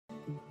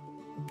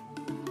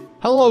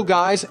Hello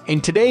guys, in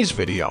today's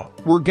video,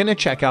 we're gonna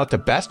check out the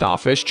best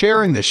office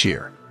chair in this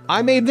year.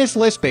 I made this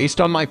list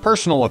based on my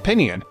personal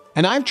opinion,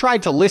 and I've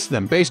tried to list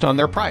them based on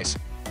their price,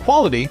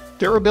 quality,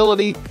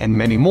 durability, and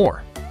many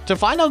more. To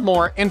find out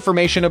more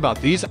information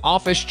about these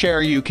office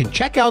chair, you can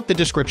check out the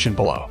description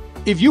below.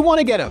 If you want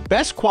to get a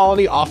best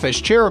quality office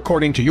chair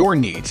according to your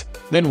needs,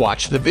 then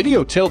watch the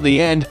video till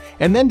the end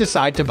and then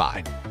decide to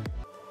buy.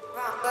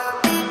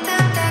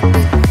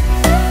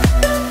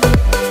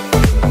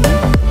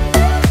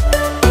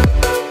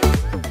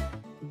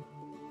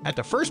 At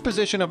the first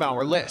position of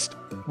our list,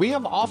 we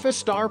have Office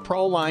Star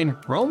Pro Line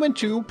Roman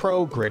 2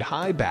 Pro Grid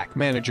High Back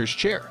Manager's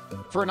Chair.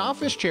 For an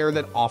office chair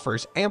that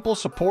offers ample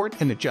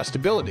support and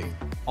adjustability,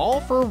 all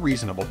for a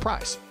reasonable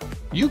price.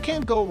 You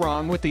can't go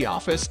wrong with the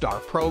Office Star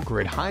Pro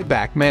Grid High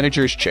Back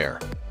Manager's Chair.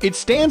 It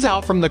stands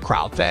out from the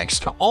crowd thanks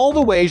to all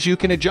the ways you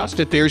can adjust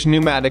it. There's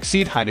pneumatic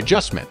seat height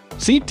adjustment,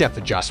 seat depth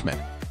adjustment,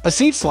 a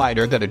seat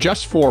slider that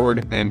adjusts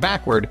forward and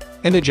backward,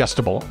 and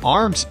adjustable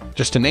arms,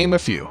 just to name a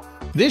few.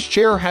 This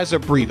chair has a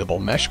breathable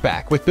mesh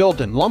back with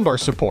built-in lumbar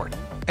support,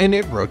 and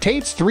it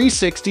rotates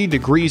 360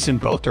 degrees in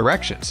both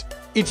directions.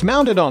 It's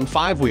mounted on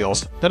 5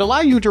 wheels that allow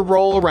you to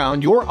roll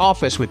around your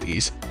office with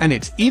ease, and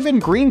it's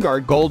even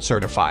GreenGuard Gold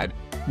certified,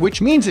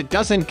 which means it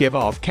doesn't give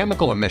off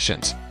chemical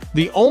emissions.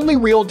 The only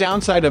real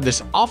downside of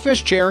this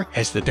office chair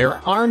is that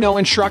there are no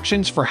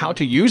instructions for how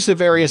to use the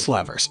various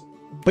levers,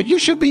 but you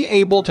should be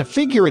able to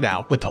figure it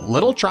out with a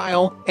little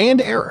trial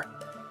and error.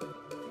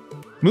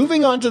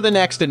 Moving on to the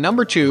next at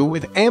number 2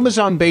 with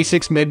Amazon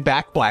Basics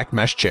Mid-Back Black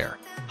Mesh Chair.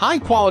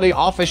 High-quality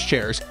office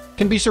chairs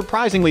can be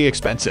surprisingly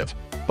expensive,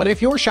 but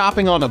if you're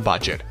shopping on a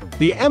budget,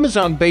 the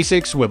Amazon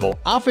Basics Swivel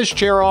Office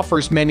Chair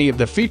offers many of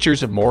the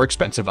features of more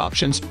expensive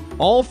options,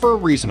 all for a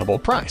reasonable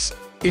price.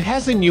 It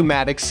has a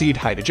pneumatic seat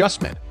height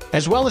adjustment,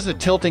 as well as a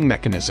tilting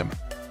mechanism,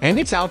 and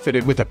it's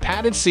outfitted with a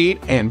padded seat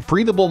and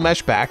breathable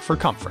mesh back for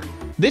comfort.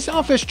 This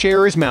office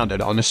chair is mounted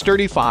on a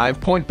sturdy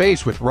 5-point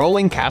base with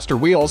rolling caster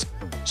wheels,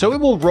 so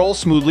it will roll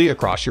smoothly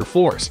across your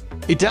floors.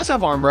 It does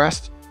have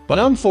armrests, but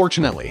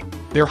unfortunately,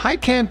 their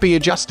height can't be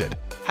adjusted.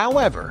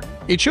 However,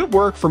 it should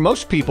work for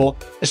most people,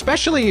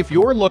 especially if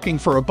you're looking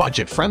for a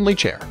budget-friendly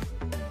chair.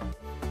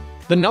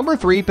 The number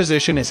 3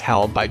 position is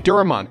held by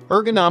Duramont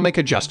Ergonomic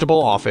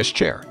Adjustable Office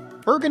Chair.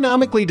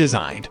 Ergonomically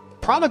designed,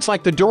 products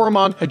like the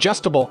Duramont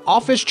Adjustable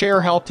Office Chair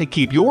help to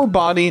keep your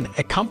body in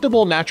a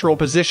comfortable, natural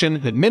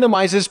position that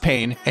minimizes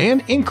pain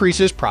and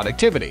increases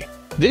productivity.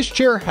 This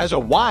chair has a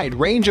wide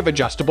range of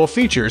adjustable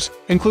features,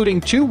 including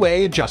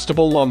 2-way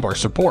adjustable lumbar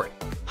support,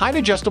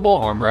 height-adjustable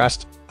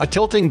armrest, a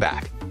tilting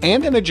back,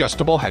 and an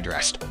adjustable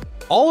headrest,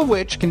 all of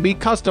which can be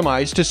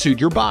customized to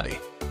suit your body.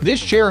 This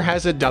chair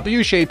has a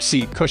W-shaped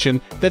seat cushion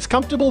that's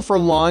comfortable for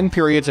long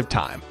periods of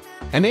time,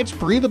 and its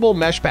breathable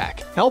mesh back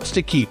helps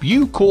to keep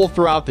you cool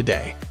throughout the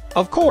day.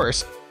 Of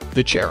course,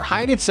 the chair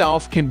height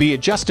itself can be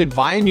adjusted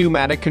via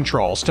pneumatic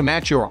controls to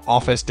match your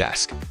office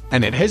desk,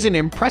 and it has an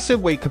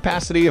impressive weight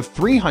capacity of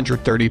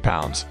 330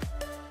 pounds.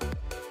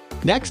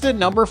 Next at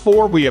number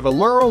 4, we have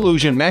Allure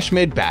Illusion Mesh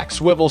Mid-Back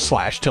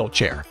Swivel/Tilt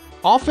Chair.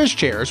 Office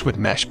chairs with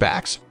mesh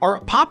backs are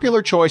a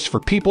popular choice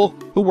for people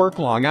who work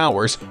long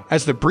hours,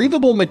 as the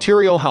breathable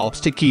material helps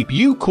to keep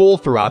you cool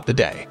throughout the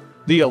day.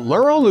 The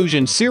Allure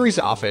Illusion series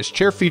office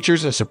chair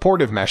features a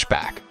supportive mesh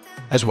back,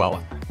 as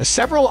well as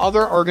several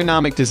other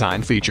ergonomic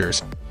design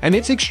features, and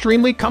it's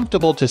extremely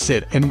comfortable to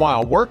sit in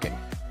while working.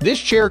 This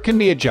chair can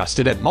be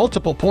adjusted at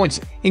multiple points,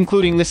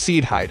 including the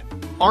seat height,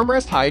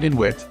 armrest height and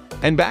width,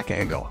 and back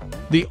angle.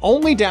 The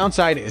only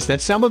downside is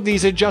that some of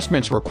these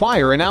adjustments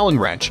require an Allen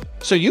wrench,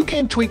 so you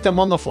can't tweak them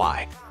on the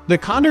fly. The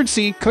contoured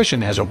seat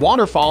cushion has a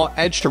waterfall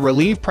edge to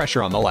relieve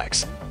pressure on the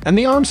legs, and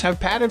the arms have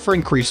padded for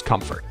increased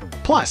comfort.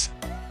 Plus,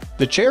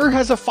 the chair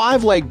has a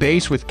 5-leg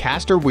base with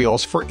caster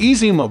wheels for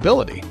easy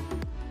mobility.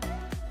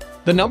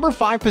 The number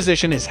 5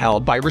 position is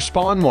held by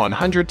Respawn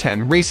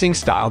 110 Racing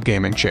Style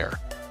Gaming Chair.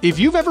 If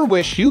you've ever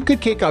wished you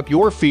could kick up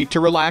your feet to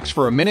relax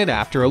for a minute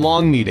after a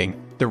long meeting,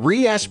 the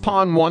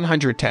Respawn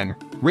 110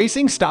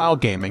 Racing Style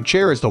Gaming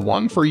Chair is the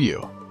one for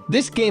you.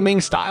 This gaming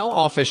style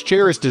office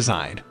chair is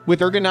designed with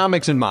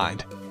ergonomics in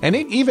mind, and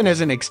it even has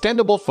an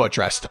extendable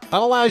footrest that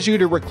allows you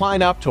to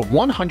recline up to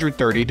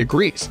 130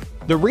 degrees.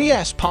 The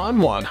Respawn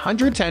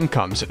 110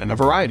 comes in a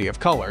variety of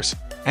colors,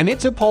 and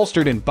it's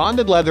upholstered in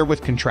bonded leather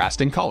with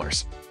contrasting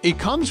colors. It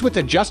comes with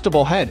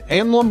adjustable head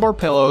and lumbar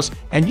pillows,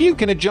 and you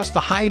can adjust the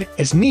height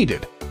as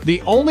needed.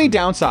 The only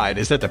downside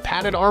is that the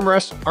padded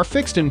armrests are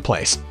fixed in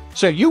place,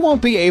 so you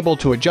won't be able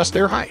to adjust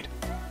their height.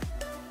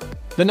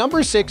 The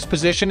number 6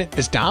 position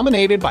is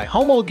dominated by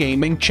Homo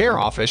Gaming Chair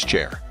Office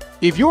Chair.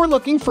 If you're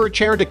looking for a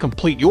chair to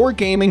complete your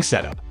gaming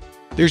setup,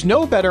 there's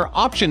no better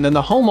option than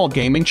the Homo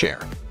Gaming Chair.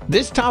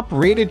 This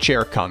top-rated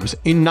chair comes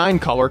in 9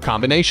 color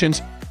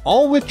combinations,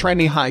 all with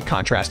trendy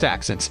high-contrast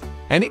accents,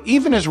 and it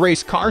even has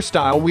race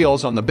car-style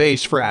wheels on the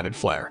base for added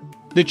flair.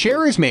 The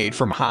chair is made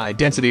from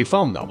high-density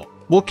foam that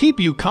will keep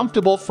you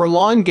comfortable for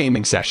long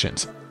gaming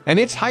sessions, and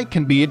its height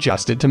can be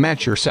adjusted to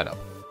match your setup.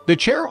 The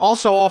chair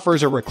also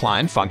offers a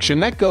recline function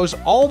that goes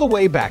all the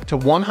way back to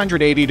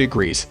 180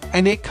 degrees,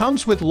 and it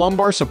comes with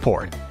lumbar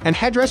support and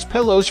headrest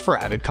pillows for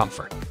added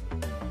comfort.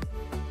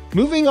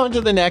 Moving on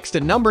to the next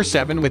at number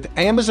 7 with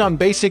Amazon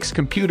Basics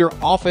Computer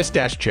Office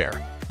Desk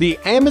Chair. The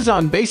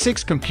Amazon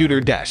Basics Computer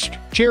Desk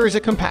Chair is a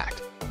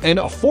compact and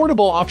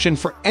affordable option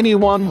for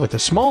anyone with a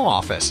small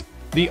office.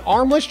 The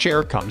armless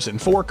chair comes in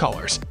 4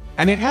 colors,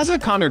 and it has a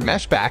contoured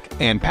mesh back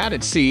and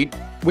padded seat,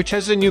 which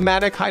has a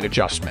pneumatic height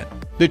adjustment.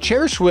 The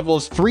chair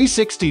swivels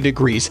 360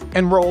 degrees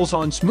and rolls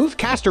on smooth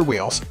caster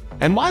wheels,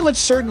 and while it's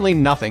certainly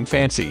nothing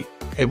fancy,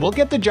 it will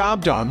get the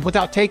job done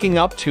without taking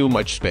up too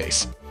much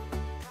space.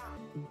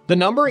 The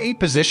number 8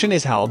 position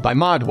is held by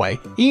Modway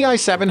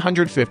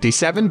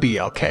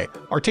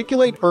EI757BLK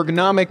Articulate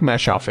Ergonomic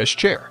Mesh Office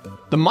Chair.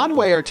 The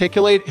Modway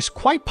Articulate is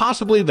quite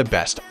possibly the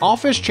best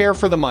office chair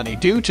for the money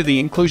due to the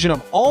inclusion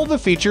of all the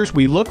features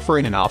we look for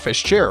in an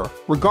office chair,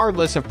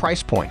 regardless of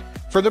price point.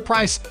 For the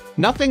price,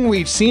 nothing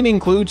we've seen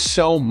includes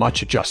so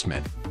much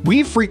adjustment.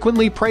 We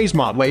frequently praise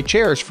Modway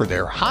chairs for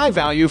their high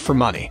value for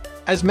money.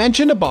 As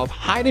mentioned above,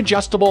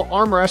 height-adjustable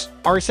armrests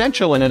are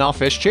essential in an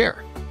office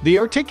chair. The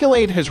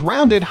Articulate has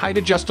rounded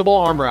height-adjustable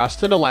armrests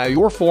that allow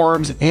your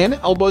forearms and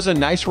elbows a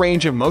nice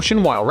range of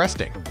motion while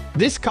resting.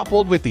 This,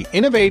 coupled with the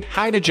Innovate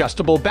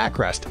height-adjustable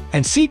backrest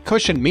and seat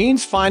cushion,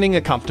 means finding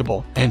a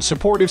comfortable and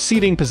supportive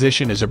seating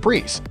position is a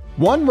breeze.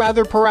 One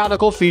rather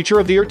piratical feature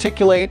of the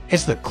Articulate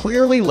is the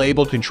clearly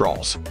labeled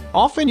controls.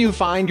 Often you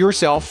find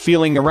yourself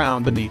feeling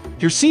around beneath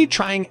your seat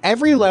trying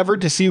every lever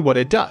to see what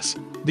it does.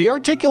 The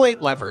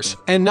Articulate levers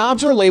and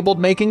knobs are labeled,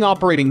 making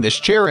operating this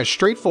chair as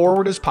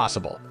straightforward as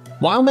possible.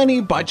 While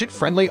many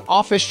budget-friendly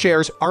office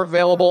chairs are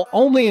available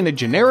only in a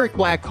generic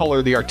black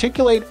color, the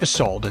Articulate is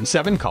sold in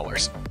 7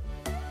 colors.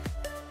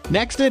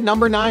 Next at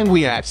number 9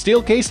 we have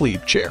Steelcase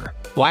Leap Chair,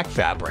 Black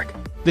Fabric.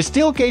 The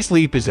Steelcase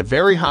Leap is a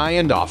very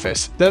high-end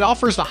office that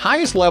offers the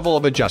highest level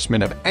of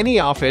adjustment of any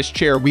office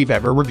chair we've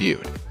ever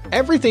reviewed.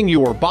 Everything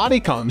your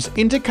body comes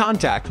into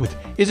contact with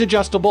is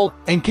adjustable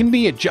and can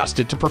be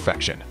adjusted to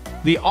perfection.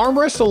 The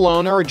armrests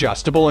alone are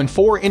adjustable in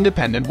 4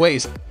 independent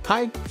ways: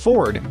 height,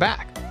 forward, and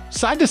back,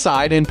 side to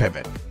side, and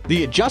pivot.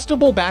 The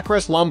adjustable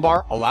backrest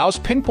lumbar allows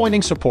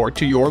pinpointing support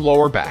to your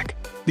lower back.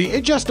 The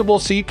adjustable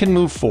seat can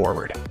move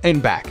forward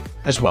and back,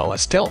 as well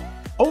as tilt.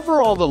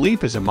 Overall, the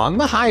Leap is among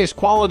the highest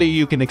quality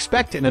you can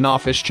expect in an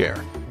office chair.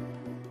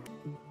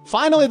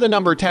 Finally, the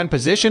number 10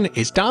 position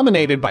is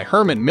dominated by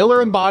Herman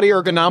Miller Embody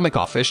Ergonomic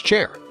Office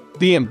Chair.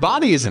 The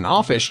Embody is an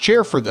office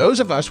chair for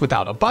those of us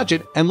without a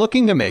budget and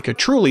looking to make a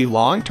truly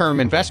long-term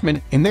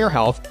investment in their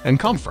health and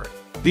comfort.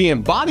 The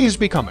Embody has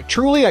become a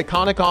truly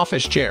iconic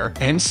office chair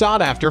and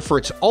sought after for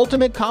its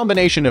ultimate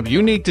combination of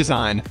unique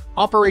design,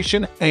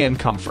 operation, and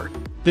comfort.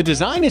 The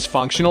design is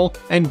functional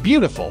and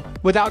beautiful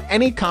without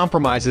any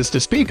compromises to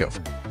speak of.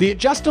 The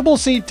adjustable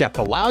seat depth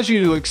allows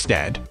you to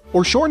extend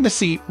or shorten the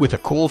seat with a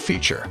cool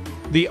feature.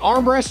 The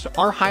armrests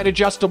are height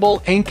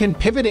adjustable and can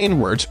pivot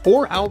inwards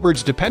or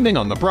outwards depending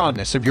on the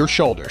broadness of your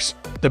shoulders.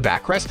 The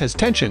backrest has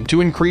tension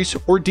to increase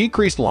or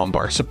decrease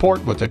lumbar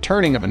support with the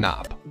turning of a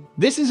knob.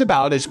 This is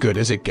about as good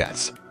as it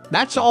gets.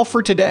 That's all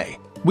for today.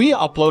 We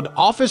upload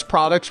office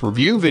products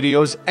review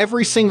videos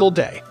every single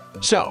day,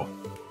 so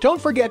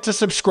don't forget to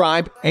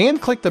subscribe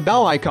and click the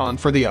bell icon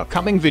for the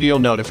upcoming video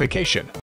notification.